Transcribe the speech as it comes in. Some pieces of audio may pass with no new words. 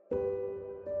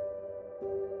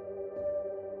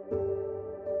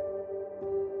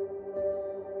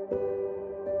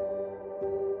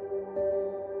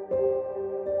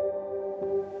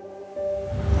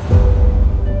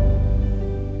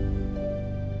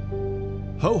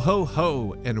Ho, ho,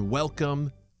 ho, and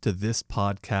welcome to This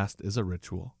Podcast is a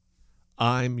Ritual.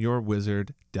 I'm your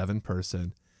wizard, Devin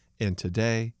Person, and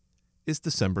today is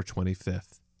December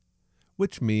 25th,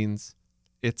 which means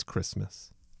it's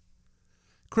Christmas.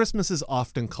 Christmas is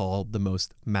often called the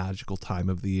most magical time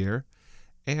of the year,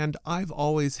 and I've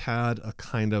always had a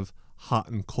kind of hot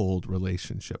and cold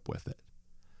relationship with it.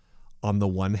 On the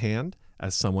one hand,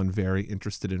 as someone very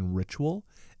interested in ritual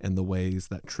and the ways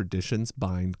that traditions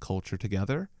bind culture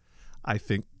together, I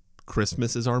think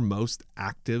Christmas is our most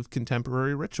active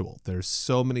contemporary ritual. There's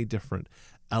so many different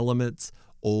elements,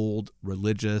 old,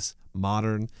 religious,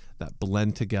 modern, that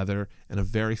blend together in a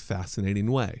very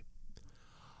fascinating way.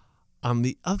 On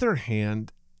the other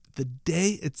hand, the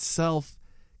day itself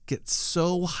gets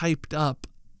so hyped up.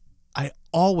 I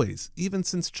always, even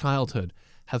since childhood,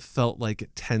 have felt like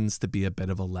it tends to be a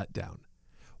bit of a letdown.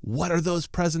 What are those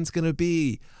presents going to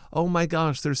be? Oh my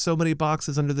gosh, there's so many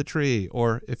boxes under the tree.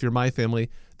 Or if you're my family,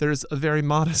 there's a very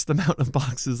modest amount of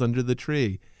boxes under the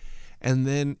tree. And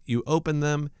then you open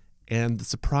them and the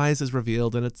surprise is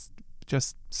revealed and it's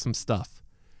just some stuff.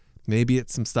 Maybe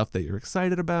it's some stuff that you're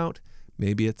excited about.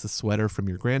 Maybe it's a sweater from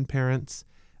your grandparents.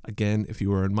 Again, if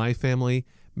you were in my family,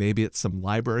 maybe it's some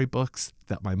library books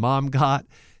that my mom got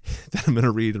that I'm going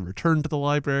to read and return to the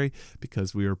library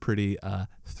because we were pretty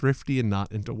thrifty and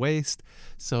not into waste.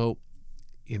 So,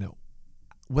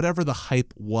 whatever the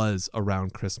hype was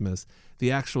around Christmas,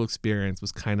 the actual experience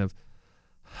was kind of,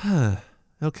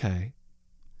 okay.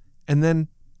 And then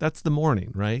that's the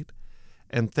morning, right?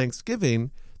 And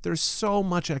Thanksgiving, there's so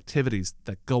much activities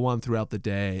that go on throughout the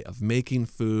day of making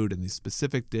food and these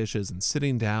specific dishes and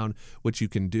sitting down, which you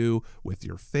can do with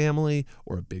your family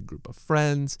or a big group of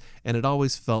friends. And it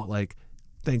always felt like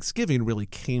Thanksgiving really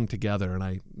came together. And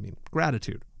I mean,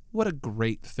 gratitude. What a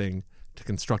great thing to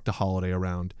construct a holiday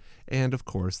around. And of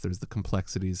course, there's the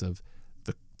complexities of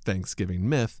the Thanksgiving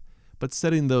myth. But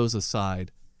setting those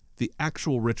aside, the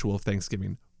actual ritual of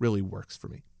Thanksgiving really works for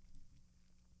me.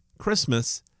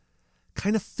 Christmas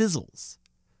kind of fizzles.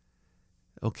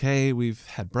 Okay, we've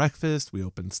had breakfast, we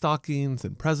opened stockings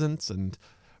and presents, and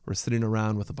we're sitting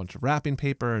around with a bunch of wrapping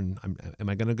paper, and am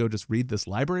I going to go just read this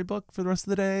library book for the rest of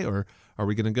the day, or are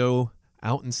we going to go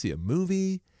out and see a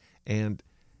movie? And,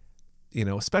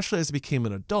 especially as I became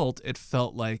an adult, it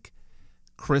felt like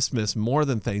Christmas, more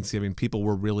than Thanksgiving, people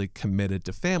were really committed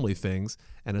to family things,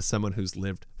 and as someone who's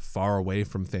lived far away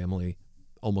from family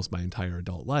almost my entire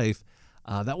adult life,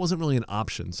 that wasn't really an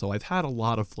option. So I've had a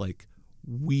lot of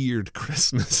weird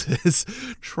Christmases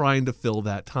trying to fill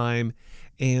that time.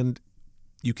 And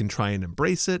you can try and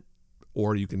embrace it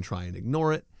or you can try and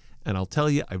ignore it. And I'll tell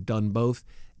you, I've done both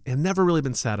and never really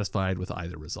been satisfied with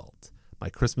either result. My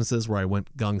Christmases where I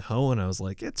went gung-ho and I was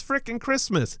like, it's frickin'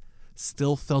 Christmas,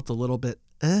 still felt a little bit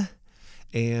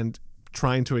And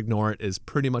trying to ignore it is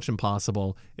pretty much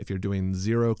impossible. If you're doing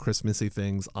zero Christmassy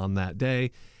things on that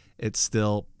day, it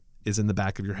still is in the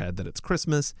back of your head that it's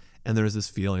Christmas, and there's this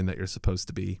feeling that you're supposed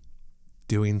to be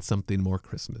doing something more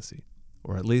Christmassy,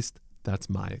 or at least that's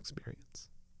my experience.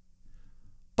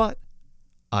 But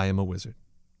I am a wizard,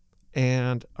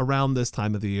 and around this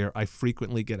time of the year, I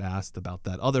frequently get asked about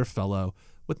that other fellow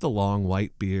with the long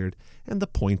white beard and the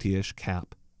pointy-ish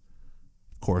cap.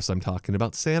 Of course, I'm talking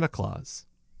about Santa Claus.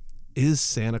 Is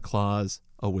Santa Claus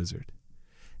a wizard?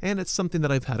 And it's something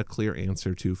that I've had a clear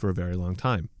answer to for a very long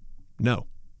time. No.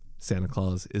 Santa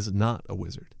Claus is not a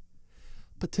wizard.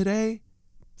 But today,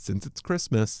 since it's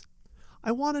Christmas,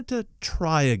 I wanted to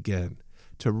try again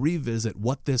to revisit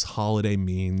what this holiday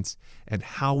means and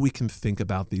how we can think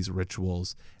about these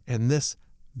rituals and this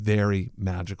very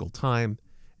magical time,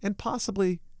 and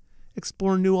possibly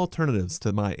explore new alternatives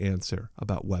to my answer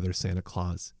about whether Santa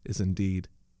Claus is indeed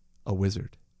a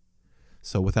wizard.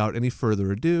 So without any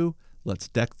further ado, let's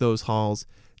deck those halls,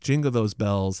 jingle those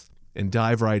bells, and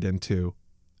dive right into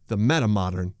the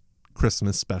meta-modern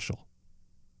Christmas special.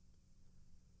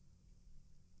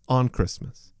 On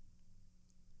Christmas.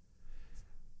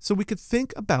 So we could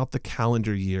think about the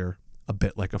calendar year a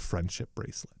bit like a friendship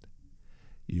bracelet.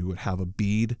 You would have a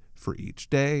bead for each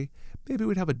day. Maybe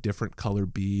we'd have a different color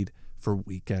bead for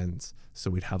weekends. So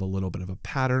we'd have a little bit of a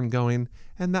pattern going,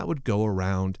 and that would go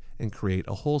around and create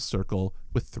a whole circle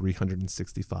with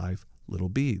 365 little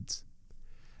beads.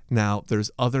 Now,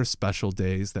 there's other special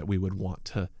days that we would want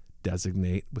to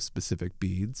designate with specific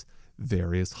beads,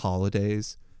 various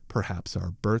holidays, perhaps our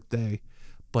birthday.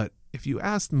 But if you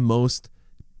asked most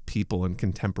people in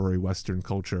contemporary Western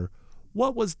culture,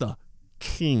 what was the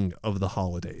king of the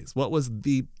holidays? What was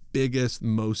the biggest,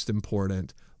 most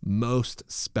important, most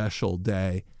special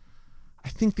day? I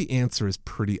think the answer is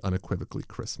pretty unequivocally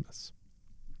Christmas.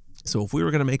 So if we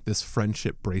were going to make this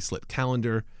friendship bracelet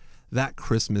calendar, that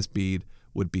Christmas bead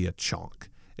would be a chonk.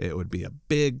 It would be a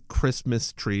big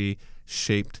Christmas tree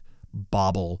shaped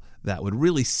bauble that would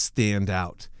really stand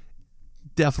out,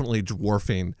 definitely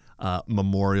dwarfing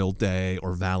Memorial Day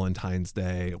or Valentine's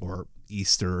Day or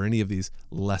Easter or any of these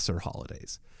lesser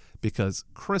holidays. Because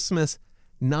Christmas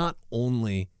not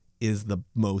only is the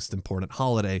most important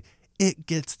holiday, it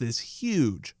gets this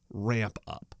huge ramp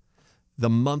up. The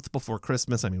month before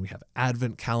Christmas, we have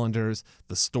advent calendars.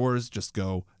 The stores just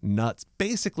go nuts,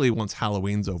 basically once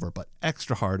Halloween's over, but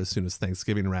extra hard as soon as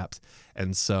Thanksgiving wraps.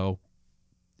 And so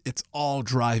it's all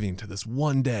driving to this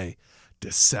one day,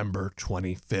 December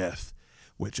 25th,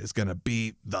 which is going to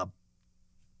be the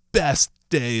best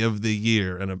day of the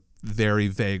year in a very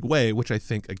vague way, which I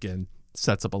think, again,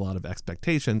 sets up a lot of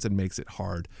expectations and makes it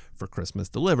hard for Christmas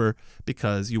to deliver,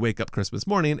 because you wake up Christmas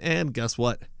morning and guess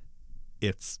what?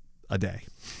 It's a day.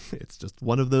 It's just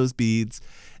one of those beads,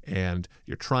 and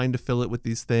you're trying to fill it with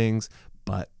these things,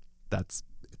 but it's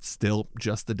still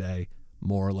just a day,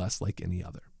 more or less like any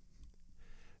other.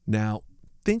 Now,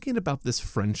 thinking about this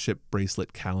friendship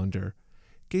bracelet calendar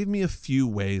gave me a few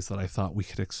ways that I thought we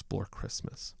could explore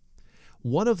Christmas.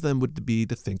 One of them would be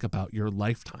to think about your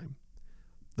lifetime.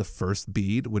 The first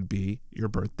bead would be your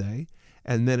birthday,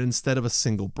 and then instead of a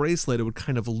single bracelet, it would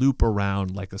kind of loop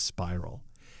around like a spiral.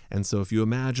 And so if you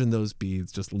imagine those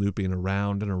beads just looping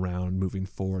around and around, moving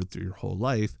forward through your whole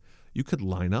life, you could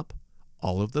line up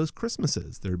all of those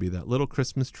Christmases. There would be that little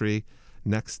Christmas tree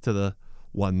next to the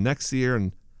one next year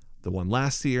and the one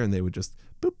last year, and they would just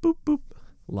boop, boop, boop,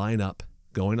 line up,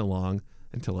 going along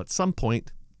until at some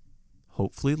point,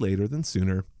 hopefully later than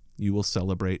sooner, you will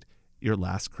celebrate your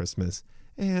last Christmas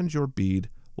and your bead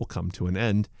will come to an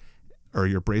end, or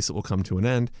your bracelet will come to an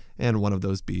end, and one of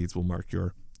those beads will mark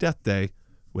your death day,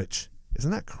 which,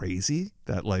 isn't that crazy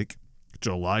that like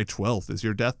July 12th is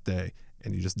your death day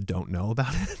and you just don't know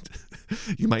about it?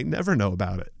 You might never know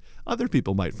about it. Other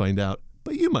people might find out,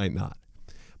 but you might not.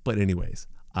 But anyways,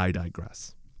 I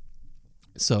digress.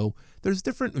 So there's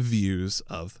different views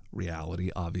of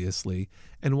reality, obviously,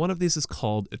 and one of these is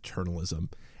called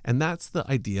eternalism, and that's the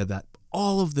idea that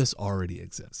all of this already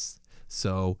exists.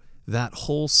 So that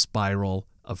whole spiral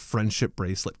of friendship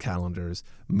bracelet calendars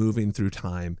moving through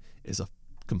time is a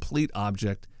complete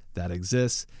object that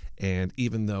exists, and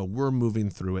even though we're moving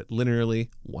through it linearly,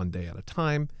 one day at a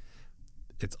time,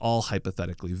 it's all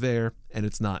hypothetically there, and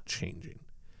it's not changing.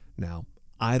 Now,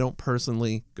 I don't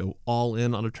personally go all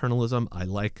in on eternalism. I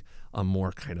like a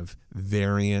more kind of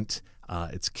variant,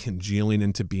 it's congealing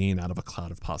into being out of a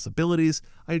cloud of possibilities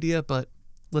idea, but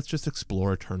let's just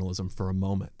explore eternalism for a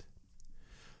moment.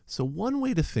 So one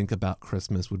way to think about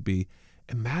Christmas would be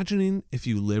imagining if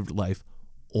you lived life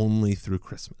only through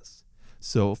Christmas.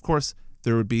 So of course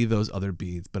there would be those other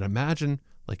beads, but imagine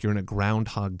like you're in a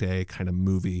Groundhog Day kind of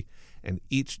movie, and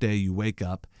each day you wake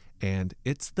up and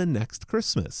it's the next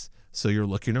Christmas. So you're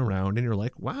looking around and you're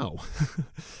like, wow,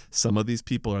 some of these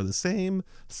people are the same,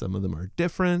 some of them are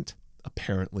different.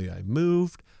 Apparently I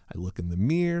moved, I look in the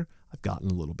mirror, I've gotten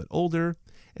a little bit older.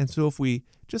 And so if we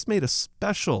just made a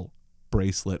special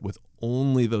bracelet with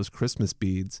only those Christmas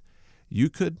beads, you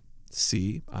could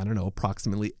see,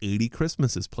 approximately 80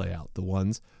 Christmases play out. The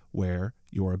ones where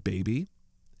you're a baby,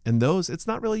 and those, it's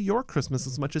not really your Christmas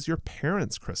as much as your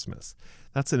parents' Christmas.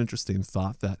 That's an interesting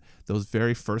thought, that those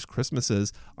very first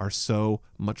Christmases are so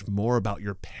much more about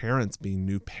your parents being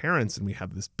new parents, and we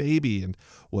have this baby, and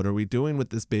what are we doing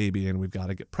with this baby, and we've got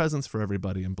to get presents for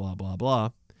everybody, and blah, blah, blah.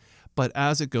 But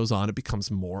as it goes on, it becomes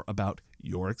more about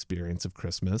your experience of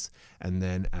Christmas. And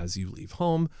then as you leave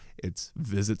home, it's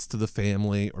visits to the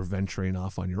family or venturing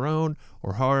off on your own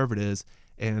or however it is.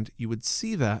 And you would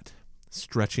see that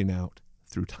stretching out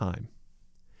through time.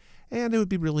 And it would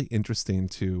be really interesting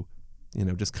to,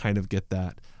 just kind of get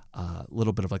that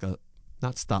little bit of like a,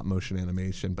 not stop motion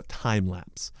animation, but time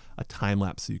lapse, a time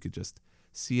lapse so you could just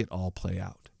see it all play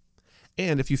out.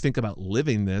 And if you think about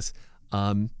living this,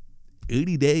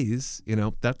 80 days,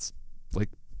 that's like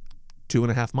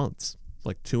 2.5 months.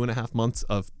 Like 2.5 months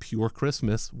of pure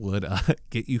Christmas would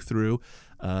get you through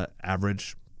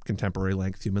average contemporary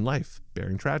length human life,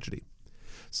 bearing tragedy.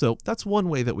 So that's one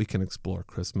way that we can explore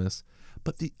Christmas.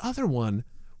 But the other one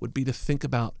would be to think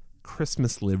about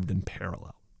Christmas lived in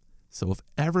parallel. So if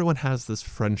everyone has this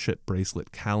friendship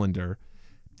bracelet calendar,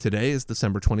 today is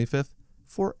December 25th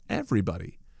for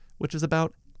everybody, which is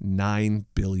about 9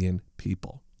 billion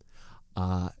people.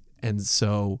 And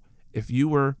so if you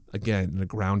were, again, in a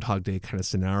Groundhog Day kind of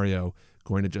scenario,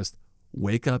 going to just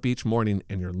wake up each morning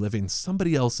and you're living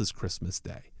somebody else's Christmas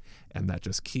day, and that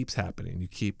just keeps happening. You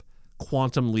keep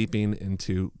quantum leaping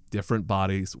into different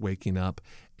bodies waking up,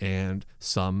 and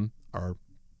some are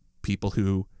people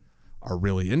who are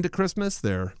really into Christmas.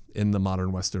 They're in the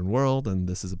modern Western world, and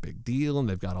this is a big deal, and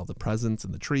they've got all the presents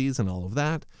and the trees and all of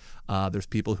that. There's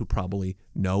people who probably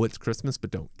know it's Christmas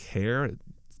but don't care. It's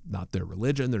not their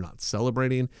religion. They're not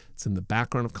celebrating. It's in the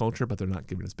background of culture, but they're not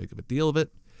giving as big of a deal of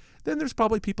it. Then there's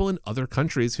probably people in other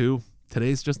countries who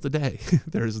today's just the day.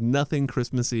 There's nothing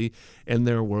Christmassy in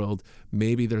their world.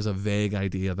 Maybe there's a vague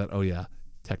idea that, oh yeah,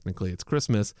 technically it's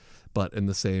Christmas, but in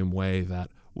the same way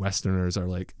that Westerners are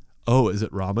like, oh, is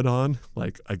it Ramadan?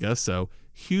 Like, I guess so.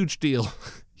 Huge deal.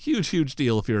 Huge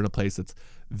deal if you're in a place that's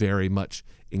very much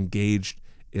engaged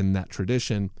in that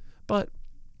tradition. But,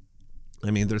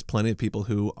 I mean, there's plenty of people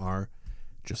who are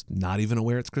just not even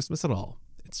aware it's Christmas at all.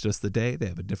 It's just the day. They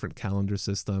have a different calendar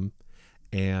system.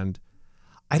 And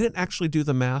I didn't actually do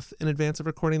the math in advance of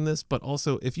recording this, but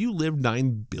also if you lived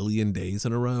 9 billion days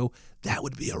in a row, that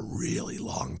would be a really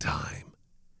long time.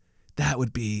 That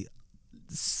would be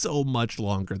so much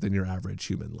longer than your average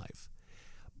human life.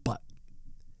 But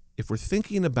if we're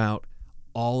thinking about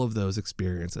all of those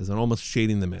experiences and almost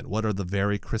shading them in, what are the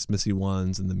very Christmassy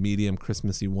ones and the medium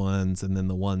Christmassy ones and then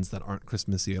the ones that aren't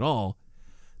Christmassy at all,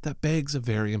 that begs a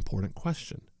very important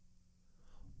question.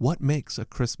 What makes a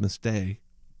Christmas day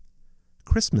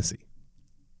Christmassy?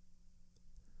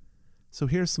 So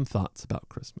here's some thoughts about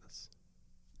Christmas.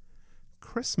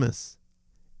 Christmas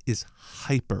is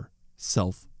hyper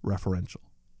self-referential.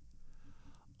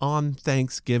 On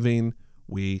Thanksgiving,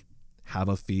 we have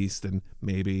a feast and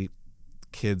maybe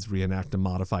kids reenact a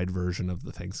modified version of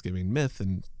the Thanksgiving myth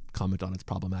and comment on its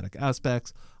problematic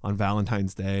aspects. On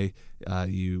Valentine's Day,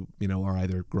 you are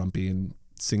either grumpy and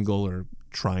single or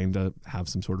trying to have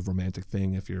some sort of romantic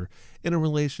thing if you're in a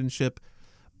relationship.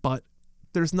 But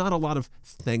there's not a lot of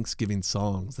Thanksgiving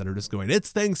songs that are just going,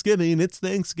 it's Thanksgiving, it's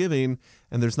Thanksgiving.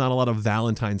 And there's not a lot of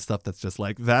Valentine stuff that's just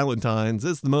like, Valentine's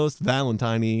is the most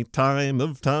Valentine-y time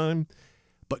of time.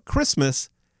 But Christmas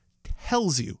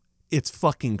tells you it's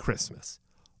fucking Christmas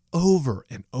over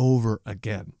and over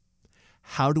again.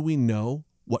 How do we know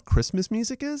what Christmas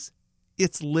music is?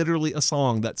 It's literally a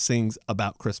song that sings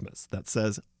about Christmas, that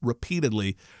says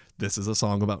repeatedly, this is a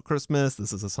song about Christmas,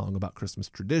 this is a song about Christmas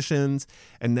traditions,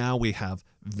 and now we have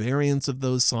variants of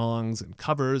those songs and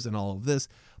covers and all of this,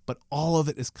 but all of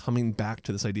it is coming back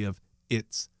to this idea of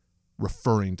it's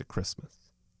referring to Christmas.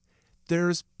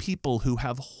 There's people who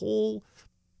have whole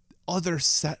other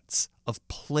sets of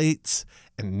plates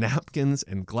and napkins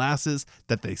and glasses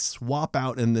that they swap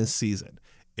out in this season.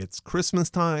 It's Christmas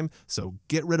time, so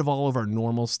get rid of all of our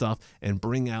normal stuff and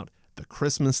bring out the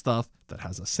Christmas stuff that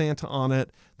has a Santa on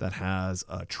it, that has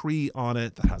a tree on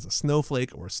it, that has a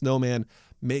snowflake or a snowman.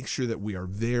 Make sure that we are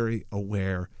very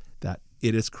aware that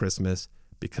it is Christmas,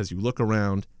 because you look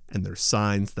around and there's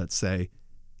signs that say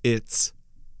it's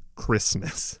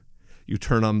Christmas. You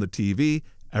turn on the TV,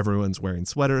 everyone's wearing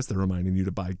sweaters, they're reminding you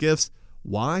to buy gifts.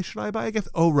 Why should I buy a gift?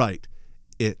 Oh, right,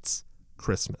 it's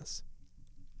Christmas.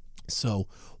 So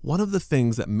one of the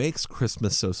things that makes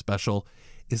Christmas so special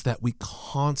is that we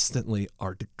constantly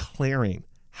are declaring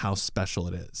how special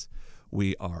it is.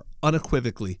 We are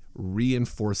unequivocally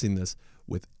reinforcing this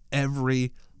with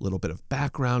every little bit of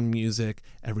background music,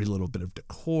 every little bit of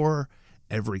decor,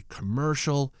 every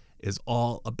commercial is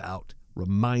all about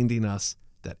reminding us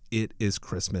that it is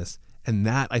Christmas. And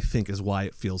that, I think, is why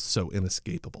it feels so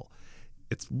inescapable.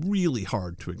 It's really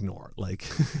hard to ignore. Like,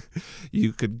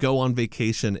 you could go on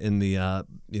vacation in the,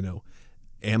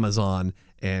 Amazon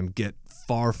and get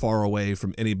far, far away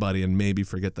from anybody and maybe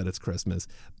forget that it's Christmas.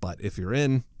 But if you're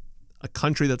in a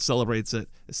country that celebrates it,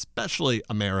 especially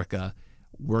America,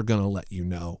 we're going to let you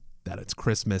know that it's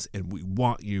Christmas, and we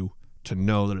want you to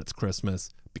know that it's Christmas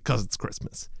because it's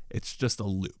Christmas. It's just a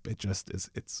loop. It just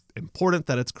is. It's important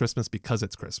that it's Christmas because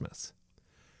it's Christmas.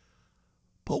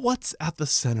 But what's at the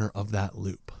center of that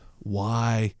loop?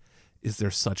 Why is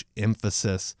there such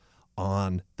emphasis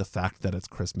on the fact that it's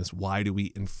Christmas? Why do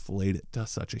we inflate it to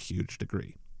such a huge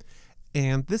degree?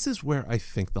 And this is where I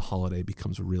think the holiday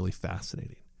becomes really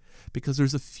fascinating, because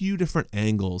there's a few different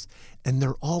angles and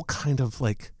they're all kind of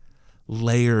like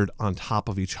layered on top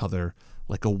of each other,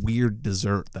 like a weird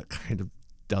dessert that kind of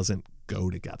doesn't go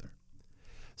together.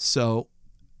 So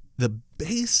the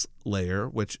base layer,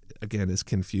 which again is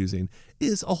confusing,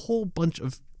 is a whole bunch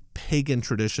of pagan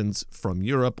traditions from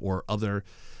Europe or other,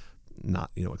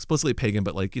 not, explicitly pagan,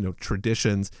 but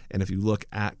traditions. And if you look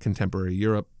at contemporary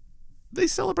Europe, they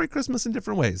celebrate Christmas in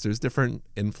different ways. There's different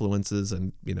influences,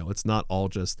 and, it's not all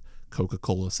just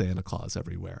Coca-Cola Santa Claus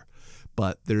everywhere.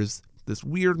 But there's this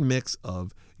weird mix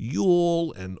of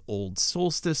Yule and old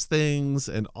solstice things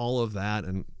and all of that.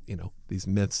 And, these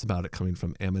myths about it coming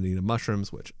from Amanita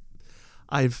mushrooms, which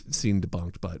I've seen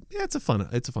debunked, but yeah, it's a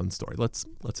fun story. Let's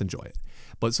enjoy it.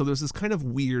 But so there's this kind of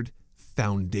weird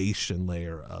foundation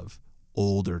layer of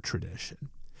older tradition.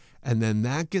 And then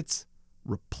that gets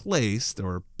replaced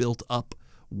or built up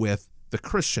with the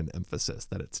Christian emphasis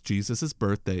that it's Jesus's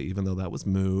birthday, even though that was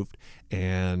moved,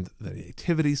 and the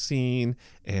nativity scene,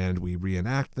 and we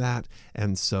reenact that.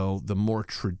 And so the more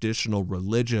traditional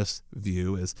religious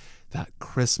view is that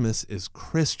Christmas is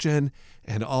Christian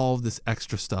and all of this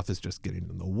extra stuff is just getting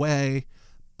in the way.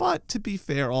 But to be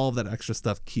fair, all of that extra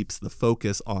stuff keeps the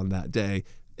focus on that day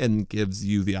and gives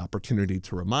you the opportunity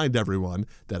to remind everyone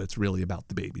that it's really about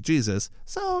the baby Jesus.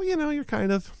 So, you're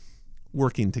kind of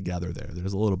working together there.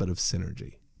 There's a little bit of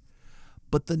synergy.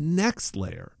 But the next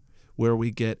layer, where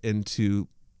we get into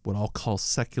what I'll call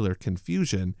secular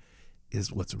confusion,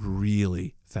 is what's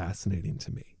really fascinating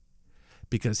to me.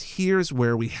 Because here's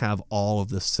where we have all of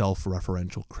the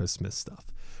self-referential Christmas stuff.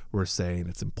 We're saying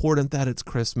it's important that it's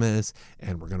Christmas,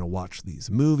 and we're going to watch these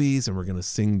movies, and we're going to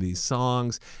sing these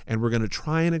songs, and we're going to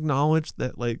try and acknowledge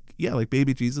that,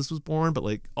 baby Jesus was born,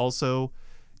 but also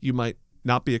you might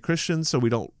not be a Christian, so we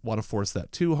don't want to force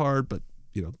that too hard. But,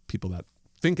 people that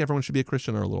think everyone should be a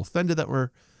Christian are a little offended that we're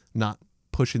not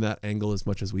pushing that angle as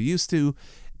much as we used to.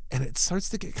 And it starts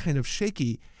to get kind of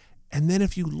shaky. And then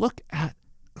if you look at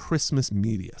Christmas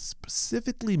media,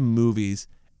 specifically movies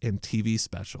and TV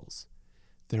specials,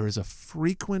 there is a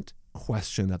frequent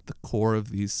question at the core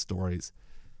of these stories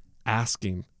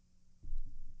asking,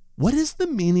 what is the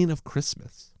meaning of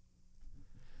Christmas?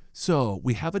 So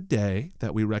we have a day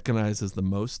that we recognize as the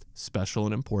most special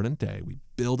and important day. We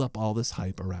build up all this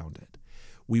hype around it.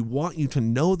 We want you to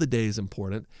know the day is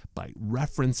important by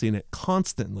referencing it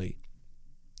constantly.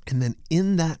 And then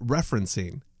in that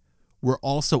referencing, we're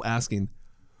also asking,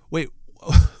 wait,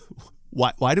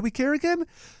 why do we care again?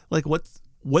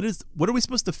 What are we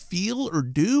supposed to feel or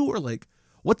do? Or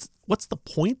what's the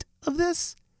point of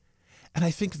this? And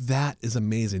I think that is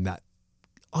amazing, that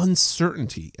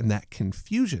uncertainty and that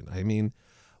confusion. I mean,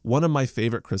 one of my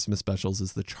favorite Christmas specials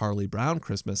is the Charlie Brown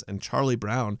Christmas, and Charlie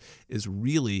Brown is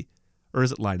really, or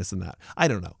is it Linus in that? I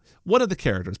don't know. One of the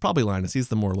characters, probably Linus, he's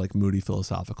the more moody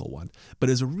philosophical one, but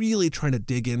is really trying to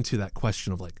dig into that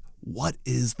question of what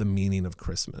is the meaning of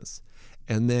Christmas?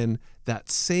 And then that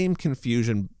same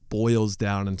confusion boils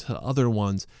down into other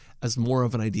ones as more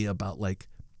of an idea about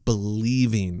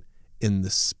believing in the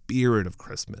spirit of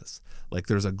Christmas.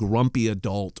 There's a grumpy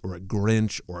adult or a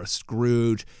Grinch or a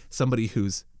Scrooge, somebody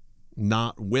who's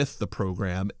not with the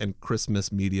program, and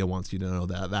Christmas media wants you to know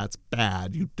that that's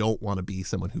bad. You don't want to be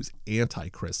someone who's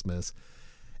anti-Christmas.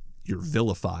 You're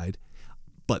vilified.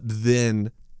 But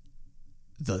then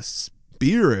the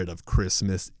spirit of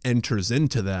Christmas enters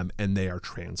into them and they are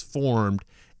transformed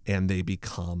and they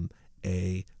become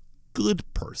a good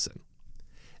person.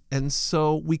 And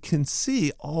so we can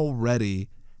see already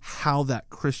how that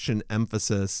Christian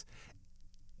emphasis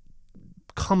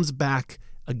comes back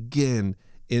again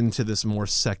into this more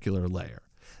secular layer.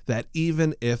 That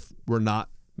even if we're not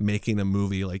making a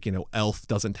movie Elf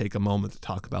doesn't take a moment to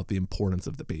talk about the importance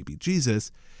of the baby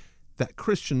Jesus, that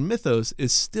Christian mythos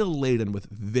is still laden with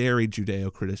very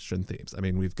Judeo-Christian themes. I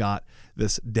mean, we've got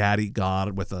this daddy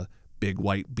God with a big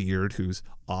white beard who's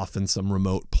off in some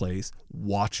remote place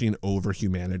watching over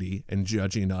humanity and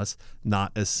judging us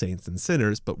not as saints and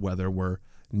sinners, but whether we're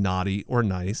naughty or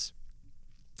nice.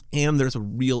 And there's a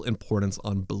real importance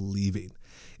on believing.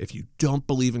 If you don't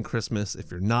believe in Christmas, if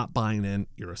you're not buying in,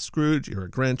 you're a Scrooge, you're a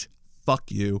Grinch,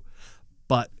 fuck you.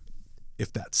 But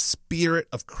if that spirit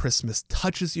of Christmas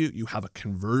touches you, you have a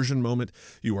conversion moment,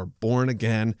 you are born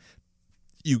again,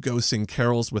 you go sing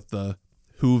carols with the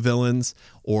Who villains,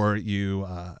 or you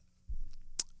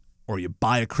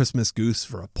buy a Christmas goose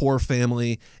for a poor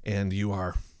family, and you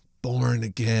are born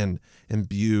again,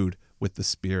 imbued with the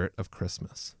spirit of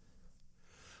Christmas.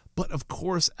 But of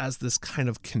course, as this kind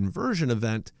of conversion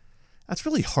event, that's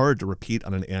really hard to repeat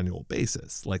on an annual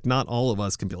basis. Not all of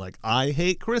us can be I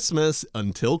hate Christmas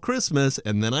until Christmas,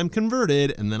 and then I'm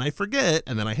converted, and then I forget,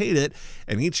 and then I hate it,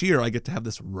 and each year I get to have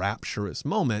this rapturous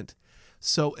moment.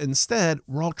 So instead,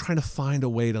 we're all trying to find a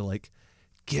way to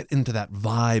get into that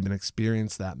vibe and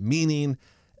experience that meaning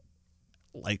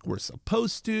we're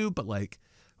supposed to, but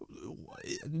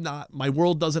not, my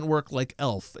world doesn't work like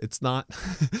Elf. It's not,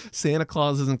 Santa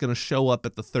Claus isn't going to show up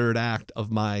at the third act of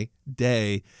my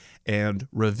day and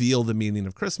reveal the meaning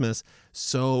of Christmas.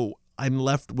 So I'm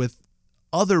left with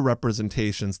other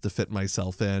representations to fit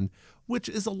myself in, which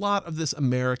is a lot of this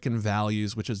American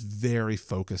values, which is very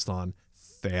focused on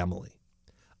family.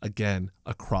 again,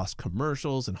 across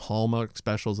commercials and Hallmark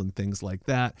specials and things like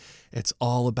that. It's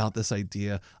all about this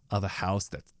idea of a house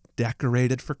that's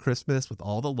decorated for Christmas with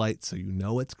all the lights so you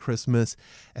know it's Christmas,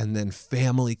 and then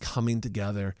family coming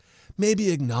together, maybe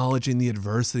acknowledging the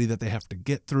adversity that they have to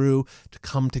get through to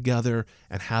come together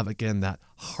and have, again, that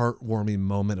heartwarming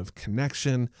moment of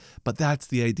connection. But that's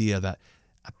the idea that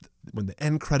when the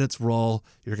end credits roll,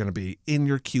 you're going to be in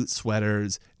your cute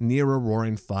sweaters near a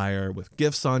roaring fire with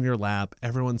gifts on your lap,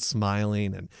 everyone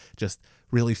smiling and just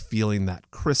really feeling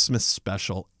that Christmas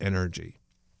special energy.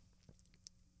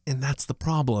 And that's the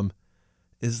problem,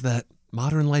 is that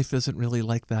modern life isn't really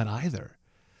like that either.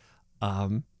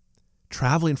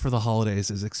 Traveling for the holidays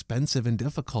is expensive and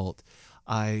difficult.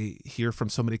 I hear from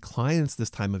so many clients this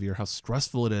time of year how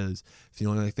stressful it is,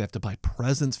 feeling like they have to buy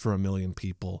presents for 1 million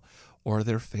people, or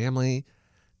their family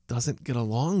doesn't get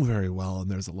along very well and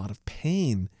there's a lot of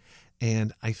pain.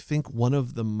 And I think one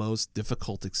of the most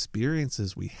difficult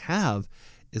experiences we have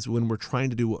is when we're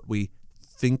trying to do what we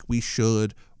think we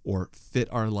should or fit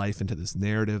our life into this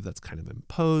narrative that's kind of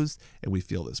imposed, and we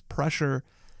feel this pressure,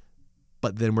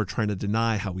 but then we're trying to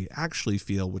deny how we actually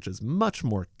feel, which is much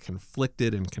more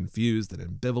conflicted and confused and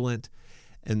ambivalent.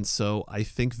 And so I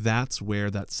think that's where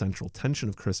that central tension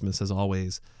of Christmas has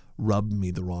always rubbed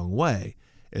me the wrong way,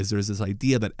 is there's this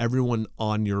idea that everyone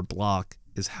on your block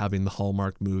is having the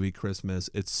Hallmark movie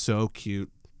Christmas. It's so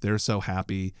cute. They're so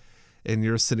happy. And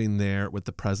you're sitting there with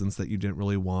the presents that you didn't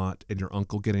really want, and your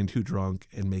uncle getting too drunk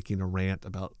and making a rant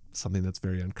about something that's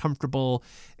very uncomfortable.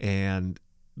 And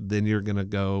then you're going to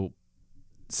go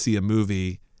see a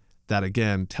movie that,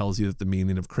 again, tells you that the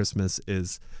meaning of Christmas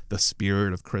is the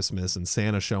spirit of Christmas and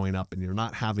Santa showing up, and you're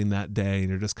not having that day, and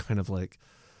you're just kind of like,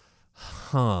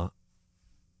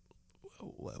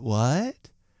 what?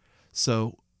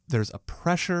 So there's a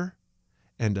pressure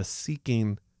and a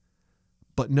seeking,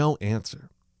 but no answer.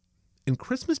 And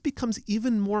Christmas becomes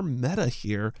even more meta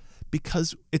here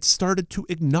because it started to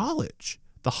acknowledge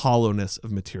the hollowness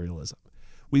of materialism.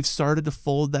 We've started to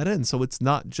fold that in. So it's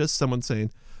not just someone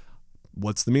saying,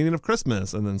 what's the meaning of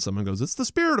Christmas? And then someone goes, it's the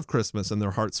spirit of Christmas, and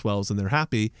their heart swells and they're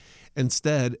happy.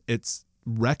 Instead, it's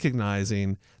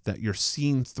recognizing that you're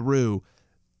seeing through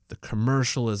the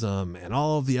commercialism and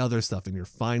all of the other stuff, and you're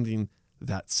finding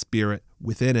that spirit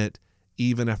within it,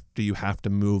 even after you have to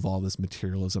move all this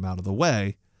materialism out of the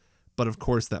way. But of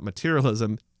course, that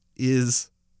materialism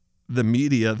is the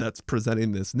media that's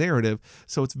presenting this narrative.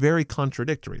 So it's very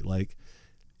contradictory. Like,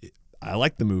 I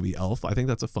like the movie Elf. I think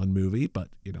that's a fun movie, but,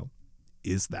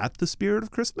 is that the spirit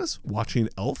of Christmas? Watching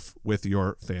Elf with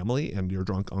your family and your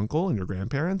drunk uncle and your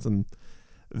grandparents, and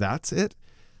that's it?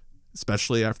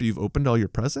 Especially after you've opened all your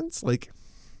presents? Like,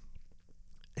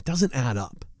 it doesn't add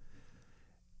up.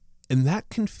 And that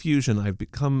confusion, I've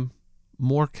become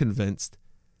more convinced,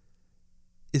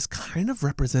 is kind of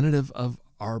representative of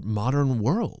our modern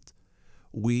world.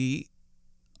 We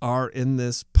are in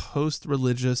this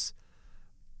post-religious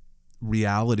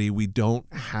reality. We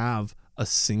don't have a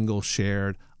single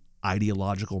shared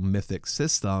ideological mythic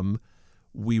system.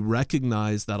 We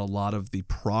recognize that a lot of the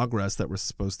progress that we're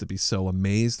supposed to be so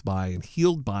amazed by and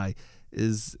healed by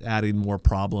is adding more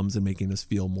problems and making us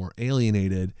feel more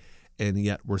alienated. And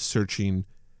yet we're searching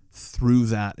through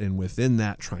that and within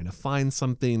that, trying to find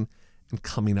something and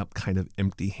coming up kind of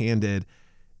empty-handed.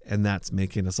 And that's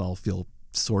making us all feel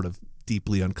sort of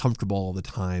deeply uncomfortable all the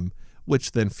time,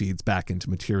 which then feeds back into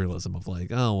materialism of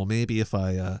like, oh, well, maybe if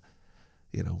I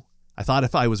thought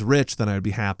if I was rich, then I'd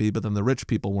be happy, but then the rich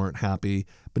people weren't happy.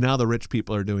 But now the rich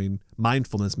people are doing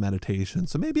mindfulness meditation.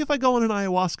 So maybe if I go on an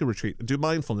ayahuasca retreat and do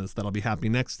mindfulness, then I'll be happy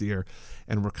next year.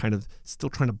 And we're kind of still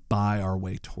trying to buy our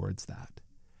way towards that.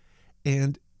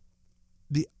 And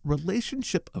the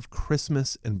relationship of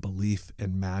Christmas and belief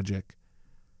and magic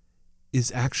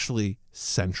is actually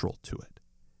central to it.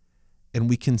 And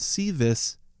we can see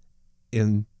this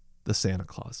in the Santa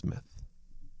Claus myth.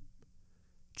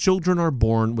 Children are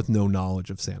born with no knowledge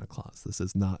of Santa Claus. This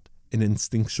is not an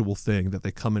instinctual thing that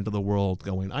they come into the world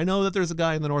going, I know that there's a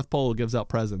guy in the North Pole who gives out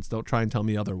presents. Don't try and tell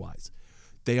me otherwise.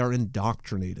 They are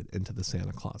indoctrinated into the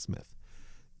Santa Claus myth.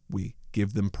 We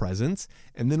give them presents,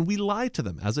 and then we lie to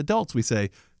them. As adults, we say,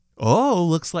 oh,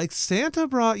 looks like Santa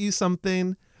brought you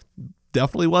something.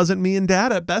 Definitely wasn't me and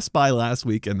Dad at Best Buy last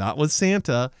week, and that was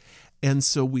Santa. And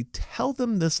so we tell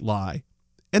them this lie,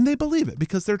 and they believe it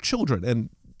because they're children, and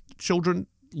children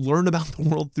learn about the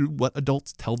world through what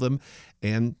adults tell them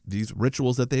and these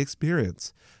rituals that they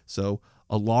experience. So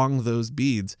along those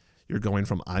beads, you're going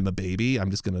from I'm a baby,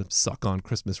 I'm just going to suck on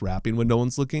Christmas wrapping when no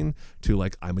one's looking, to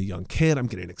like I'm a young kid, I'm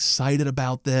getting excited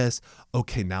about this.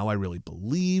 Okay, now I really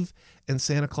believe in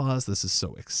Santa Claus. This is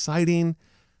so exciting.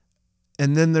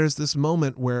 And then there's this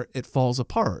moment where it falls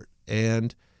apart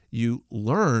and you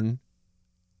learn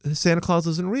Santa Claus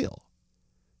isn't real.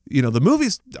 The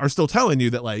movies are still telling you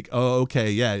that, like, oh, okay,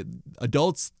 yeah,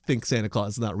 adults think Santa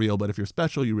Claus is not real, but if you're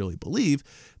special, you really believe.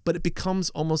 But it becomes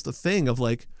almost a thing of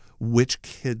like, which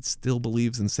kid still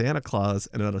believes in Santa Claus?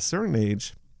 And at a certain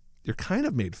age, you're kind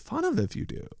of made fun of if you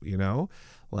do,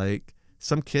 Like,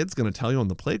 some kid's going to tell you on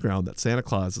the playground that Santa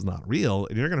Claus is not real,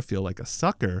 and you're going to feel like a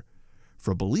sucker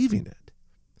for believing it.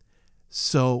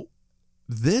 So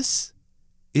this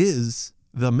is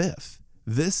the myth.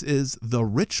 This is the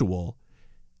ritual.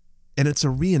 And it's a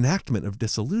reenactment of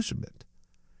disillusionment.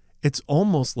 It's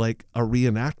almost like a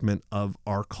reenactment of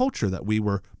our culture, that we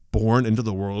were born into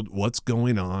the world. What's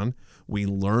going on? We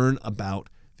learn about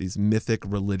these mythic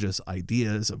religious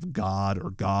ideas of God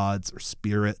or gods or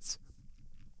spirits.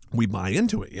 We buy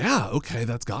into it. Yeah, okay,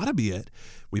 that's got to be it.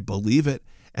 We believe it.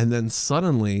 And then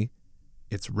suddenly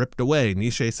it's ripped away.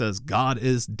 Nietzsche says God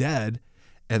is dead.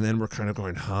 And then we're kind of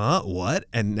going, huh, what?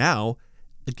 And now,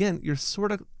 again, you're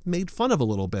sort of made fun of a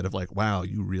little bit of like, wow,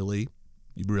 you really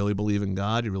believe in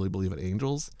God? You really believe in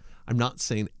angels? I'm not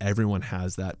saying everyone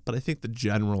has that, but I think the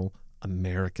general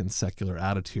American secular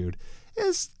attitude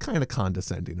is kind of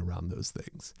condescending around those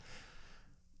things.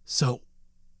 So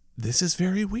this is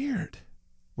very weird.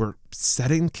 We're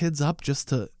setting kids up just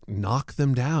to knock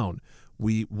them down.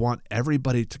 We want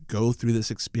everybody to go through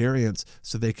this experience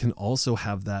so they can also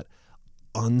have that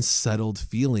unsettled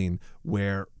feeling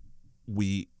where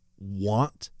we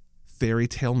want fairy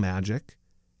tale magic,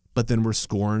 but then we're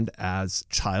scorned as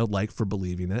childlike for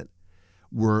believing it.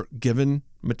 We're given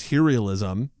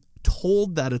materialism,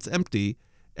 told that it's empty,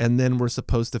 and then we're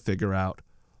supposed to figure out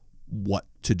what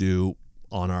to do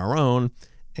on our own.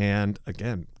 And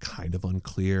again, kind of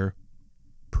unclear,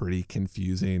 pretty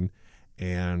confusing,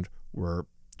 and we're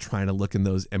trying to look in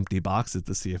those empty boxes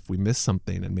to see if we miss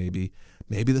something, and maybe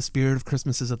the spirit of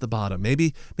Christmas is at the bottom.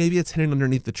 Maybe it's hidden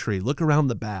underneath the tree. Look around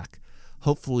the back.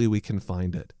 Hopefully we can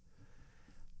find it.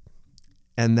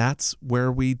 And that's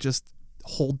where we just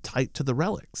hold tight to the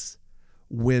relics.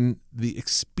 When the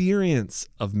experience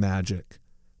of magic,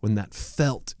 when that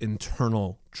felt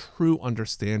internal, true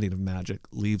understanding of magic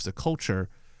leaves a culture,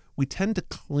 we tend to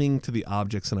cling to the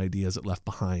objects and ideas it left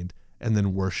behind and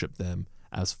then worship them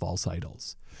as false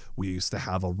idols. We used to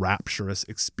have a rapturous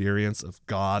experience of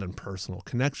God and personal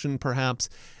connection, perhaps,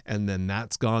 and then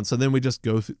that's gone. So then we just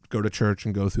go to church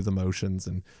and go through the motions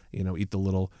and, eat the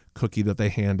little cookie that they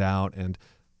hand out. And,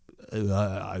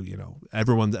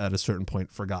 everyone's at a certain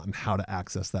point forgotten how to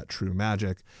access that true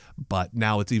magic. But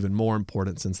now it's even more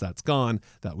important, since that's gone,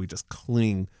 that we just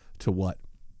cling to what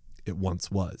it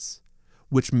once was,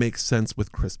 which makes sense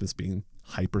with Christmas being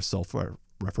hyper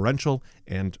self-referential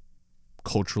and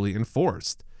culturally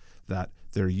enforced. That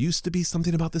there used to be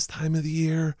something about this time of the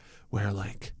year where,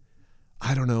 like,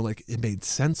 I don't know, like, it made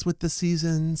sense with the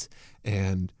seasons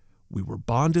and we were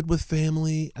bonded with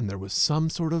family and there was some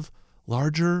sort of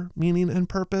larger meaning and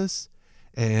purpose,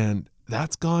 and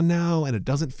that's gone now, and it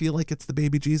doesn't feel like it's the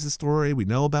baby Jesus story. We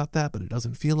know about that, but it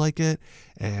doesn't feel like it,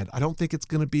 and I don't think it's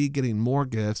going to be getting more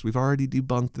gifts. We've already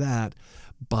debunked that,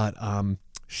 but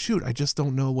I just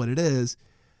don't know what it is.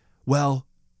 Well,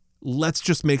 let's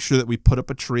just make sure that we put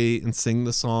up a tree and sing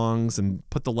the songs and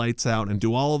put the lights out and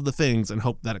do all of the things and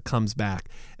hope that it comes back.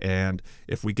 And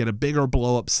if we get a bigger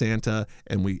blow up Santa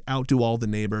and we outdo all the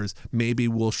neighbors, maybe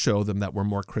we'll show them that we're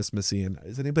more Christmassy. And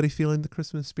is anybody feeling the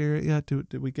Christmas spirit yet?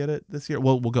 Did we get it this year?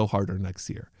 Well, we'll go harder next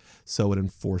year. So it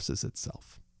enforces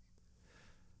itself.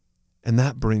 And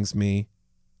that brings me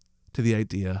to the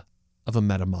idea of a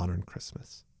metamodern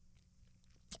Christmas.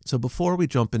 So before we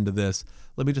jump into this,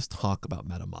 let me just talk about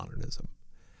metamodernism.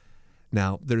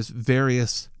 Now, there's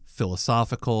various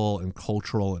philosophical and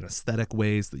cultural and aesthetic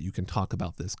ways that you can talk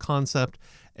about this concept,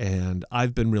 and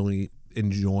I've been really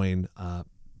enjoying a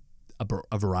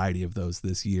variety of those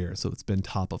this year, so it's been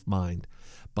top of mind.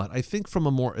 But I think from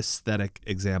a more aesthetic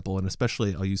example, and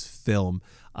especially I'll use film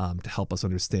to help us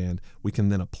understand, we can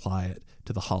then apply it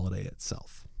to the holiday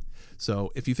itself.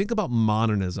 So if you think about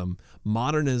modernism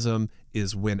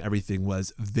is when everything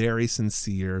was very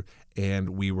sincere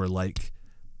and we were like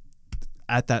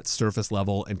at that surface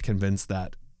level and convinced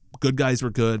that good guys were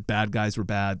good, bad guys were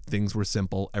bad, things were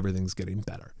simple, everything's getting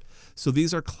better. So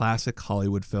these are classic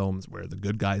Hollywood films where the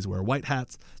good guys wear white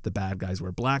hats, the bad guys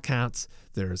wear black hats,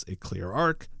 there's a clear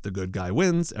arc, the good guy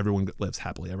wins, everyone lives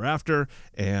happily ever after,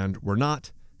 and we're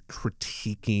not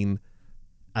critiquing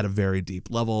at a very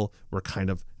deep level. We're kind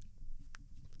of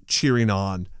cheering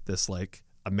on this like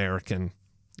American,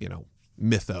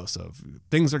 mythos of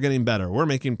things are getting better. We're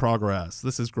making progress.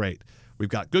 This is great. We've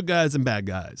got good guys and bad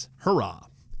guys. Hurrah.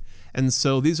 And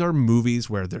so these are movies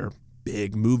where they're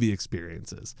big movie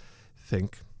experiences.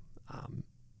 Think,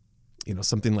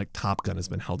 something like Top Gun has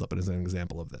been held up as an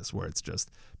example of this, where it's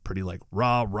just pretty like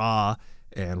rah,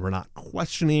 and we're not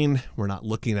questioning, we're not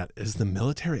looking at, is the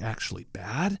military actually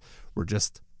bad? We're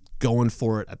just going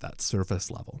for it at that surface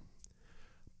level.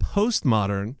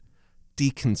 Postmodern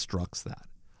deconstructs that,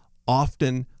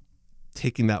 often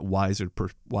taking that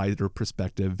wider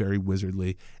perspective, very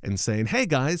wizardly, and saying, hey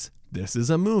guys, this is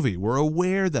a movie. We're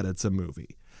aware that it's a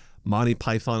movie. Monty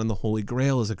Python and the Holy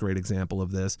Grail is a great example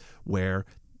of this, where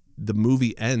the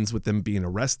movie ends with them being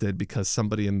arrested because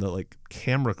somebody in the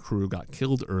camera crew got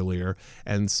killed earlier.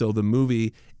 And so the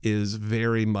movie is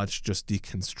very much just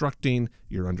deconstructing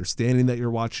your understanding that you're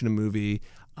watching a movie.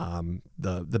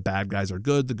 The bad guys are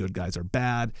good, the good guys are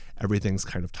bad. Everything's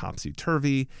kind of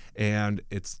topsy-turvy, and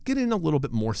it's getting a little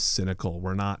bit more cynical.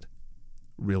 We're not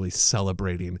really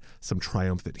celebrating some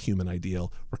triumphant human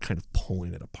ideal. We're kind of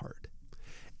pulling it apart.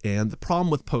 And the problem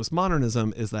with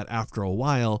postmodernism is that after a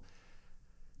while,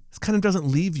 this kind of doesn't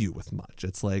leave you with much.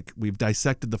 It's like we've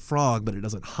dissected the frog, but it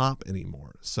doesn't hop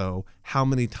anymore. So how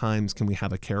many times can we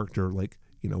have a character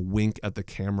wink at the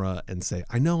camera and say,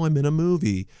 I know I'm in a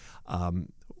movie,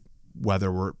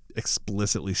 whether we're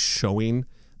explicitly showing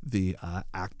the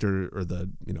actor or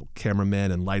the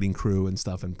cameraman and lighting crew and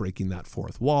stuff and breaking that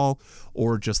fourth wall,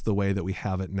 or just the way that we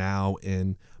have it now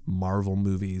in Marvel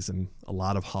movies and a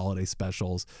lot of holiday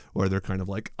specials where they're kind of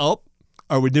like, oh,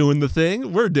 are we doing the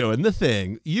thing? We're doing the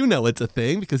thing. You know it's a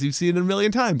thing because you've seen it a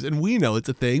million times, and we know it's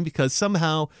a thing because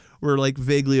somehow we're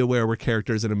vaguely aware we're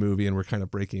characters in a movie, and we're kind of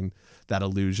breaking that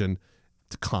illusion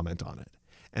to comment on it.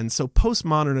 And so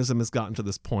postmodernism has gotten to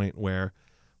this point where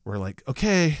we're like,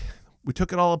 okay, we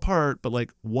took it all apart, but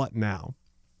what now?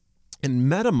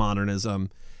 And metamodernism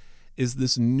is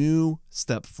this new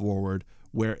step forward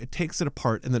where it takes it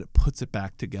apart and then it puts it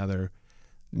back together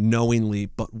knowingly,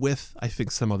 but with, I think,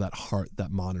 some of that heart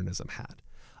that modernism had.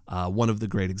 One of the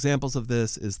great examples of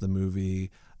this is the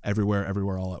movie Everywhere,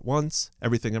 Everywhere, All at Once.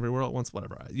 Everything, Everywhere, All at Once,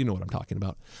 whatever. You know what I'm talking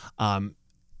about.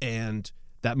 And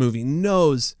that movie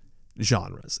knows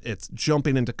genres. It's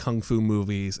jumping into kung fu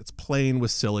movies. It's playing with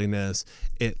silliness.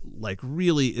 It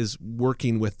really is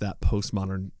working with that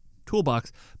postmodern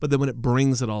toolbox. But then when it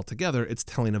brings it all together, it's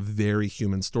telling a very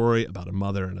human story about a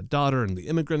mother and a daughter and the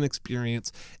immigrant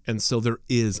experience. And so there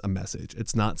is a message.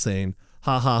 It's not saying,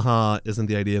 ha ha ha, isn't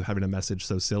the idea of having a message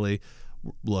so silly?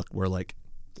 Look, we're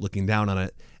looking down on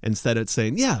it. Instead, it's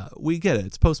saying, yeah, we get it.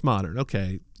 It's postmodern.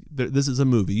 Okay, this is a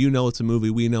movie. You know it's a movie.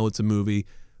 We know it's a movie.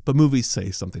 But movies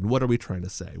say something. What are we trying to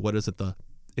say? What is it, the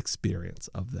experience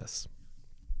of this?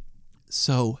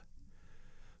 So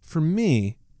for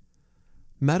me,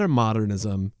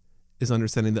 metamodernism is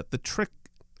understanding that the trick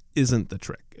isn't the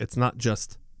trick. It's not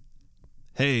just,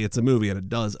 hey, it's a movie and it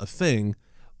does a thing,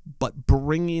 but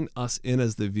bringing us in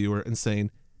as the viewer and saying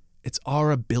it's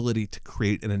our ability to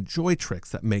create and enjoy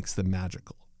tricks that makes them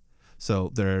magical.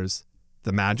 So there's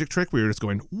the magic trick where you're just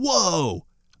going, whoa,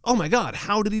 oh my God,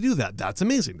 how did he do that? That's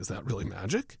amazing. Is that really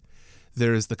magic?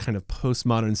 There's the kind of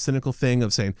postmodern cynical thing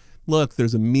of saying, look,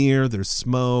 there's a mirror, there's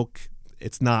smoke,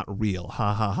 it's not real.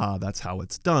 Ha ha ha, that's how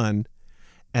it's done.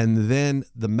 And then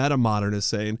the metamodern is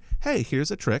saying, hey,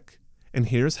 here's a trick and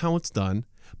here's how it's done.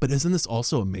 But isn't this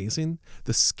also amazing?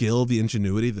 The skill, the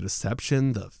ingenuity, the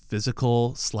deception, the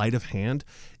physical sleight of hand.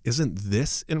 Isn't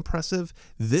this impressive?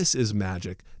 This is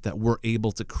magic that we're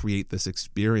able to create this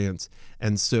experience.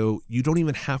 And so you don't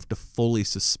even have to fully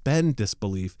suspend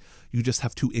disbelief. You just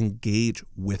have to engage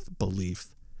with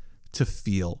belief to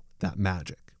feel that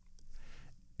magic.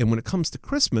 And when it comes to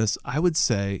Christmas, I would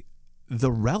say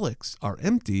the relics are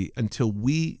empty until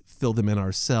we fill them in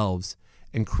ourselves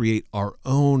and create our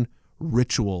own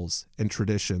rituals and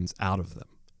traditions out of them.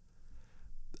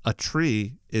 A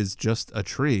tree is just a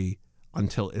tree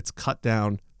until it's cut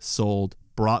down, sold,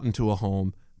 brought into a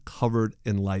home, covered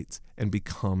in lights, and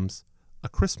becomes a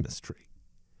Christmas tree.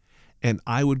 And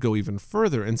I would go even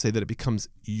further and say that it becomes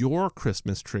your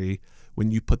Christmas tree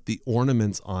when you put the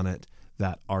ornaments on it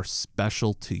that are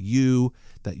special to you,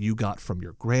 that you got from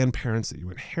your grandparents, that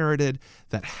you inherited,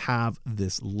 that have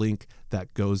this link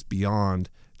that goes beyond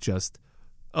just,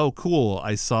 oh, cool,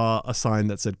 I saw a sign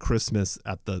that said Christmas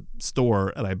at the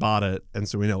store and I bought it. And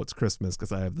so we know it's Christmas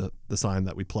because I have the sign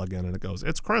that we plug in and it goes,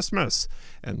 it's Christmas.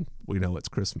 And we know it's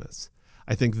Christmas.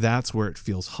 I think that's where it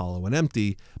feels hollow and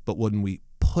empty. But when we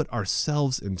put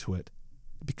ourselves into it,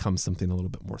 it becomes something a little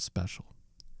bit more special.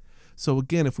 So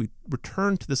again, if we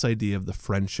return to this idea of the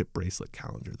friendship bracelet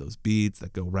calendar, those beads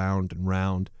that go round and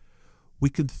round, we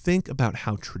could think about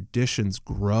how traditions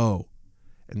grow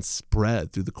and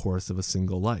spread through the course of a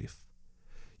single life.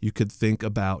 You could think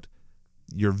about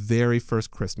your very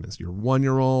first Christmas. You're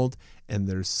 1-year-old and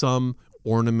there's some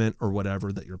ornament or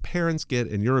whatever that your parents get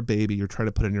and you're a baby, you're trying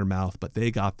to put in your mouth, but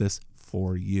they got this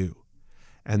for you.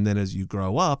 And then as you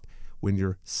grow up, when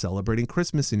you're celebrating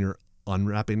Christmas and you're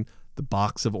unwrapping the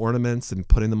box of ornaments and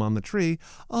putting them on the tree,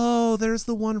 oh, there's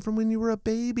the one from when you were a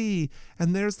baby.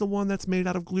 And there's the one that's made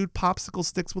out of glued popsicle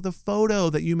sticks with a photo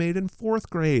that you made in 4th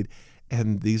grade.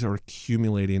 And these are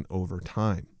accumulating over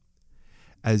time.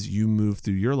 As you move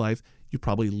through your life, you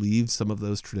probably leave some of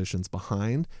those traditions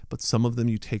behind, but some of them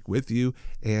you take with you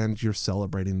and you're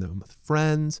celebrating them with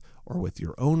friends or with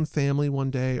your own family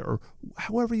one day or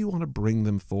however you want to bring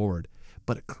them forward.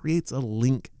 But it creates a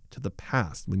link to the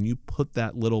past. When you put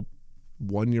that little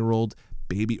 1-year-old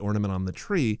baby ornament on the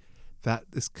tree, that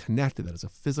is connected. That is a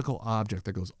physical object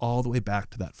that goes all the way back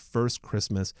to that first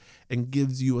Christmas and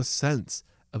gives you a sense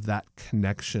of that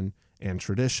connection and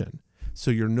tradition.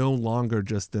 So you're no longer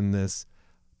just in this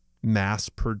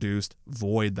mass-produced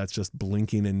void that's just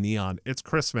blinking in neon. It's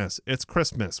Christmas. It's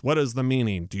Christmas. What is the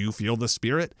meaning? Do you feel the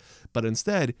spirit? But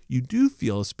instead, you do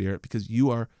feel a spirit because you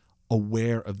are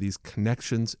aware of these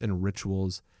connections and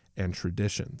rituals and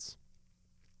traditions.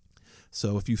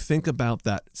 So if you think about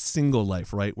that single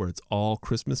life, right, where it's all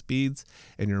Christmas beads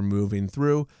and you're moving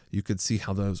through, you could see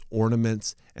how those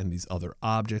ornaments and these other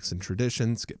objects and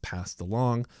traditions get passed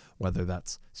along, whether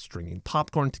that's stringing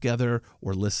popcorn together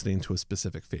or listening to a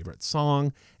specific favorite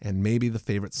song. And maybe the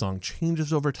favorite song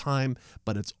changes over time,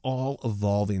 but it's all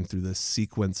evolving through this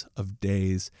sequence of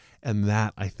days. And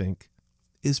that, I think,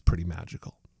 is pretty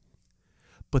magical.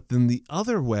 But then the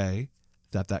other way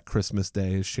that Christmas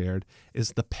day is shared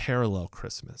is the parallel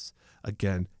Christmas.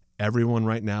 Again, everyone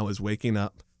right now is waking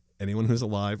up. Anyone who's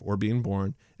alive or being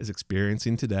born is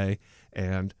experiencing today,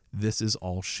 and this is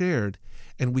all shared.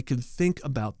 And we can think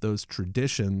about those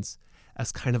traditions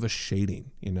as kind of a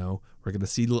shading. We're going to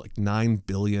see like 9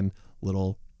 billion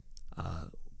little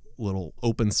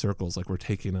open circles, like we're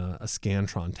taking a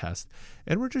Scantron test,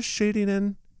 and we're just shading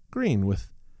in green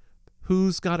with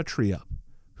who's got a tree up,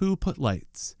 who put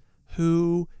lights,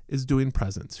 who is doing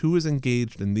presents, who is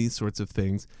engaged in these sorts of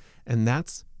things. And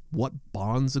that's what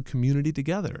bonds a community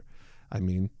together. I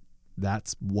mean,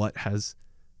 that's what has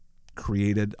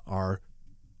created our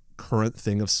current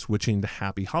thing of switching to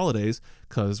happy holidays,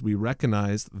 because we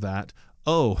recognize that,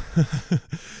 this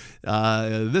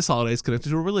holiday is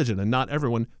connected to a religion and not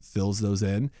everyone fills those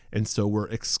in. And so we're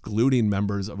excluding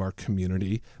members of our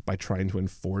community by trying to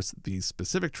enforce these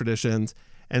specific traditions.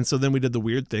 And so then we did the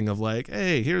weird thing of like,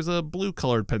 hey, here's a blue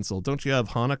colored pencil. Don't you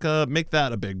have Hanukkah? Make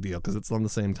that a big deal because it's on the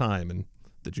same time. And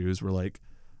the Jews were like,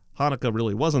 Hanukkah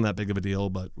really wasn't that big of a deal,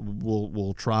 but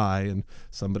we'll try. And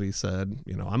somebody said,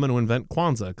 I'm going to invent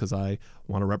Kwanzaa because I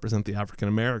want to represent the African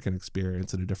American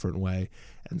experience in a different way.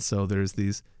 And so there's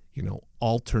these,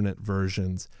 alternate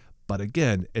versions. But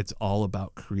again, it's all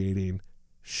about creating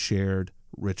shared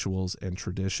rituals and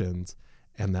traditions,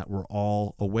 and that we're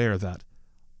all aware that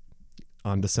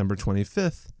on December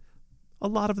 25th, a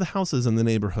lot of the houses in the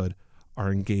neighborhood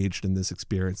are engaged in this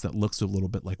experience that looks a little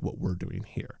bit like what we're doing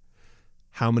here.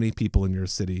 How many people in your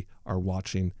city are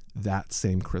watching that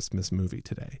same Christmas movie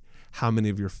today? How many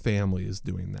of your family is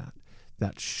doing that?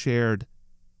 That shared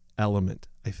element,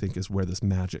 I think, is where this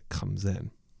magic comes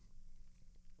in.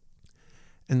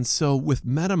 And so with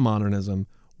metamodernism,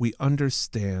 we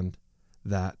understand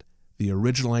that the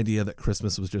original idea that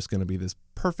Christmas was just going to be this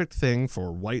perfect thing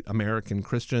for white American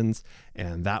Christians,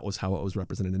 and that was how it was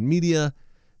represented in media,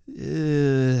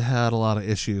 it had a lot of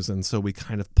issues. And so we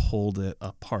kind of pulled it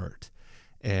apart.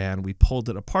 And we pulled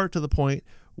it apart to the point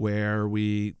where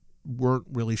we weren't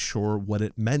really sure what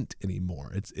it meant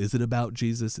anymore. Is it about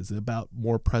Jesus? Is it about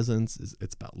more presents?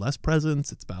 It's about less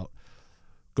presents? It's about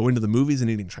going to the movies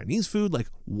and eating Chinese food? Like,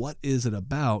 what is it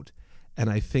about? And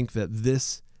I think that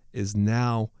this is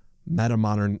now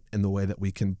metamodern in the way that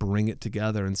we can bring it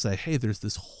together and say, hey, there's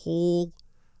this whole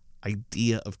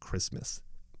idea of Christmas.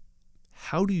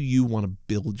 How do you want to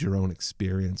build your own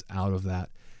experience out of that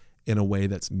in a way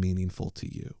that's meaningful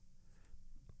to you?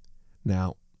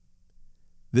 Now,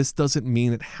 this doesn't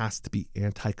mean it has to be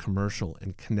anti-commercial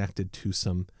and connected to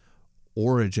some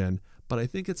origin, but I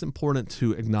think it's important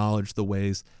to acknowledge the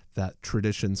ways that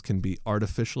traditions can be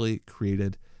artificially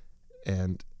created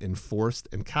and enforced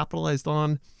and capitalized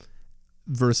on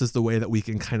versus the way that we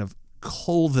can kind of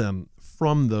cull them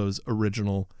from those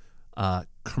original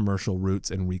commercial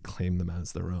roots and reclaim them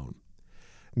as their own.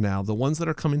 Now, the ones that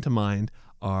are coming to mind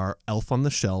are Elf on the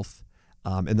Shelf,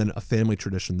 and then a family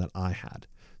tradition that I had.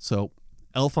 So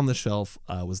Elf on the Shelf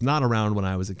was not around when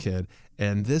I was a kid,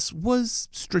 and this was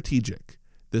strategic.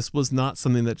 This was not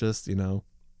something that just,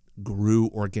 grew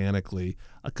organically,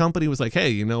 a company was like, hey,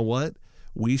 you know what?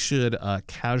 We should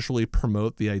casually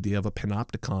promote the idea of a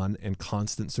panopticon and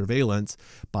constant surveillance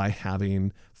by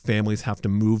having families have to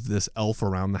move this elf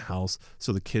around the house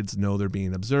so the kids know they're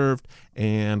being observed,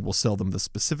 and we'll sell them the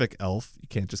specific elf. You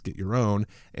can't just get your own.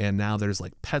 And now there's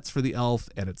like pets for the elf,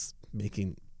 and it's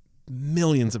making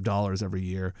millions of dollars every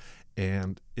year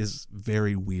and is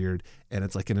very weird. And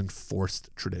it's like an enforced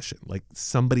tradition. Like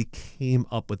somebody came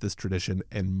up with this tradition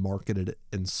and marketed it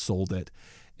and sold it.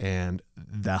 And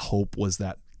the hope was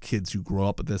that kids who grow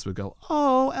up with this would go,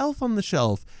 oh, Elf on the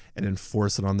Shelf, and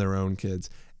enforce it on their own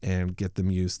kids and get them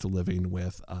used to living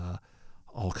with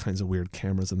all kinds of weird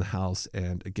cameras in the house.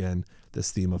 And again,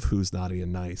 this theme of who's naughty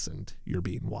and nice and you're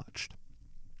being watched.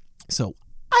 So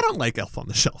I don't like Elf on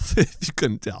the Shelf, if you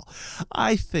couldn't tell.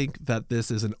 I think that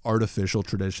this is an artificial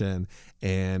tradition,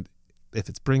 and if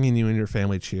it's bringing you and your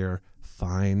family cheer,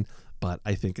 fine. But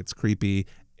I think it's creepy,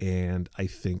 and I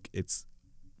think it's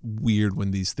weird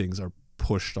when these things are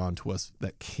pushed onto us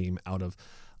that came out of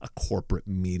a corporate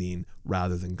meeting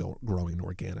rather than growing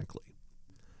organically.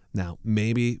 Now,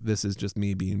 maybe this is just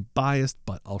me being biased,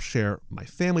 but I'll share my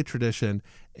family tradition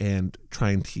and try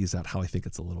and tease out how I think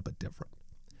it's a little bit different.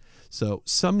 So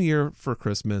some year for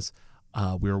Christmas,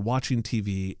 we were watching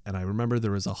TV, and I remember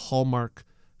there was a Hallmark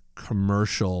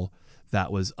commercial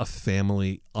that was a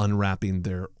family unwrapping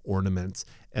their ornaments,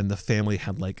 and the family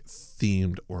had like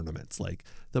themed ornaments. Like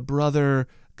the brother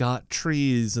got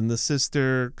trees and the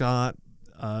sister got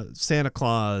Santa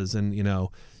Claus, and, you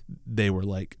know, they were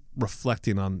like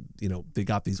reflecting on, you know, they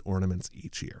got these ornaments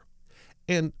each year.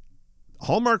 And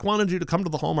Hallmark wanted you to come to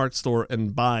the Hallmark store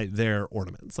and buy their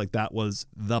ornaments. Like that was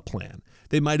the plan.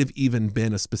 They might have even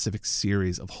been a specific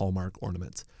series of Hallmark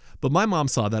ornaments. But my mom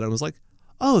saw that and was like,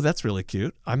 oh, that's really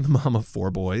cute. I'm the mom of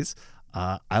 4 boys.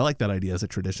 I like that idea as a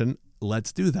tradition.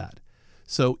 Let's do that.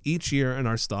 So each year in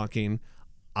our stocking,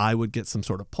 I would get some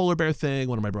sort of polar bear thing.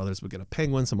 One of my brothers would get a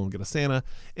penguin. Someone would get a Santa.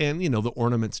 And, you know, the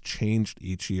ornaments changed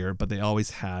each year, but they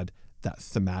always had that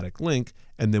thematic link.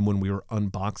 And then when we were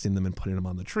unboxing them and putting them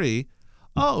on the tree,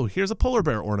 oh, here's a polar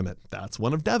bear ornament. That's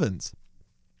one of Devin's.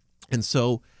 And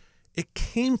so it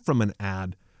came from an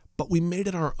ad, but we made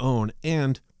it our own.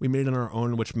 And we made it our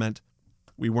own, which meant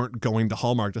we weren't going to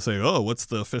Hallmark to say, oh, what's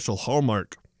the official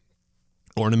Hallmark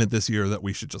ornament this year that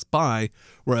we should just buy?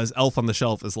 Whereas Elf on the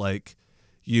Shelf is like,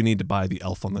 you need to buy the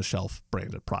Elf on the Shelf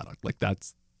branded product. Like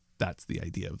that's the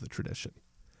idea of the tradition.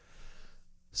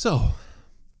 So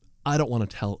I don't want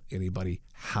to tell anybody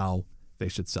how they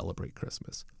should celebrate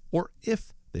Christmas or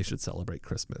if they should celebrate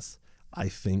Christmas. I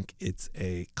think it's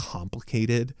a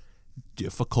complicated,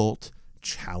 difficult,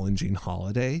 challenging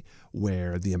holiday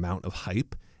where the amount of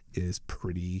hype is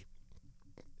pretty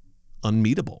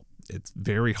unmeetable. It's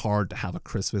very hard to have a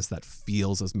Christmas that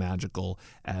feels as magical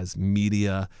as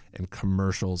media and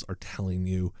commercials are telling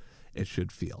you it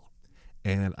should feel.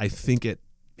 And I think it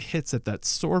hits at that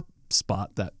sore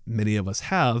spot that many of us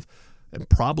have, and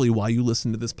probably why you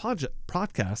listen to this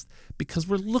podcast, because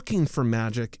we're looking for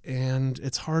magic and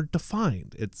it's hard to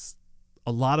find. It's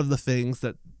a lot of the things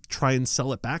that try and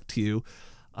sell it back to you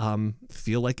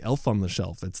feel like Elf on the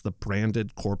Shelf. It's the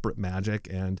branded corporate magic,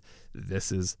 and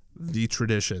this is the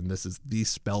tradition. This is the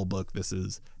spell book. This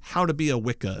is how to be a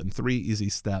Wicca in 3 easy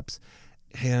steps.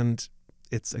 And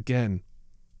it's, again,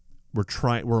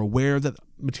 we're aware that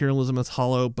materialism is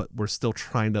hollow, but we're still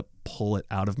trying to pull it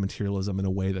out of materialism in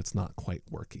a way that's not quite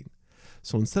working.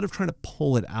 So instead of trying to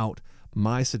pull it out,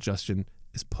 my suggestion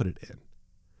is put it in.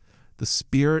 The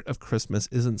spirit of Christmas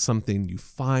isn't something you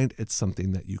find, it's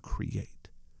something that you create.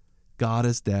 God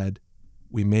is dead,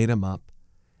 we made him up,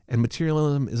 and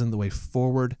materialism isn't the way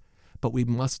forward, but we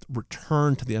must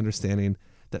return to the understanding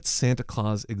that Santa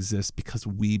Claus exists because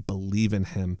we believe in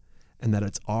him, and that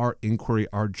it's our inquiry,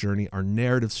 our journey, our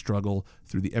narrative struggle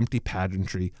through the empty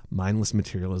pageantry, mindless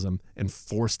materialism, and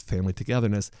forced family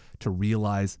togetherness to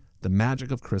realize the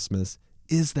magic of Christmas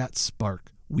is that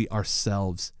spark we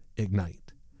ourselves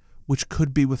ignite, which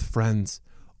could be with friends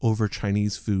over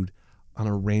Chinese food on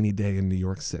a rainy day in New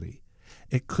York City.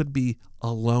 It could be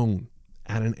alone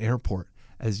at an airport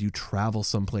as you travel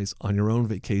someplace on your own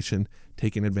vacation,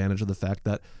 taking advantage of the fact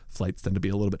that flights tend to be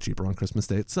a little bit cheaper on Christmas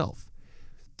Day itself.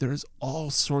 There's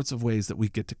all sorts of ways that we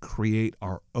get to create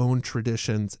our own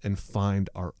traditions and find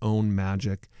our own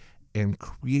magic and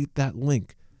create that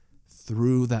link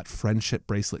through that friendship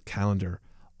bracelet calendar,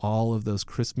 all of those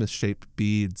Christmas-shaped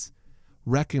beads,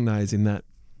 recognizing that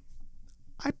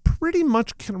I pretty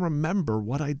much can remember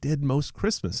what I did most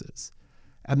Christmases.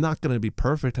 I'm not going to be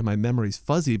perfect and my memory's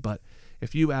fuzzy, but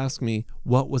if you ask me,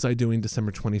 what was I doing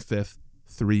December 25th,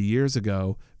 3 years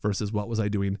ago versus what was I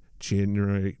doing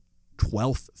January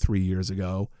 12th 3 years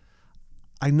ago,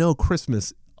 I know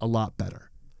Christmas a lot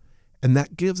better. And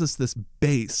that gives us this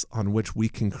base on which we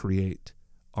can create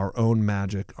our own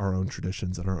magic, our own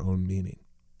traditions, and our own meaning.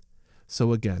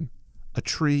 So again, a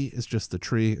tree is just a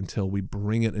tree until we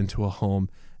bring it into a home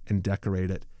and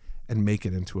decorate it and make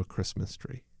it into a Christmas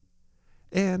tree.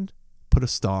 And put a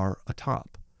star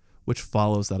atop, which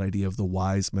follows that idea of the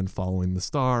wise men following the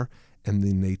star and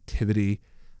the nativity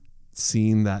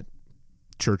scene that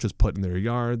churches put in their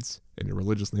yards, and your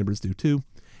religious neighbors do too.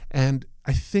 And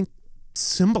I think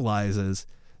symbolizes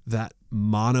that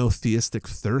monotheistic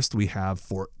thirst we have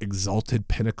for exalted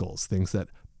pinnacles, things that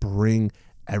bring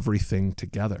everything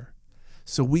together.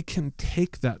 So we can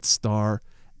take that star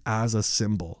as a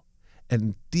symbol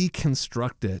and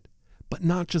deconstruct it, but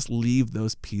not just leave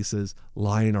those pieces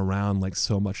lying around like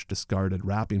so much discarded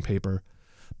wrapping paper,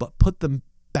 but put them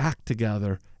back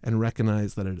together and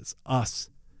recognize that it is us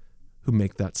who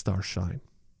make that star shine.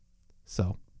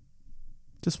 So,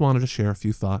 just wanted to share a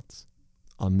few thoughts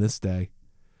on this day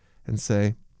and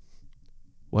say,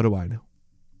 what do I know?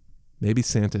 Maybe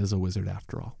Santa is a wizard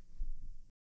after all.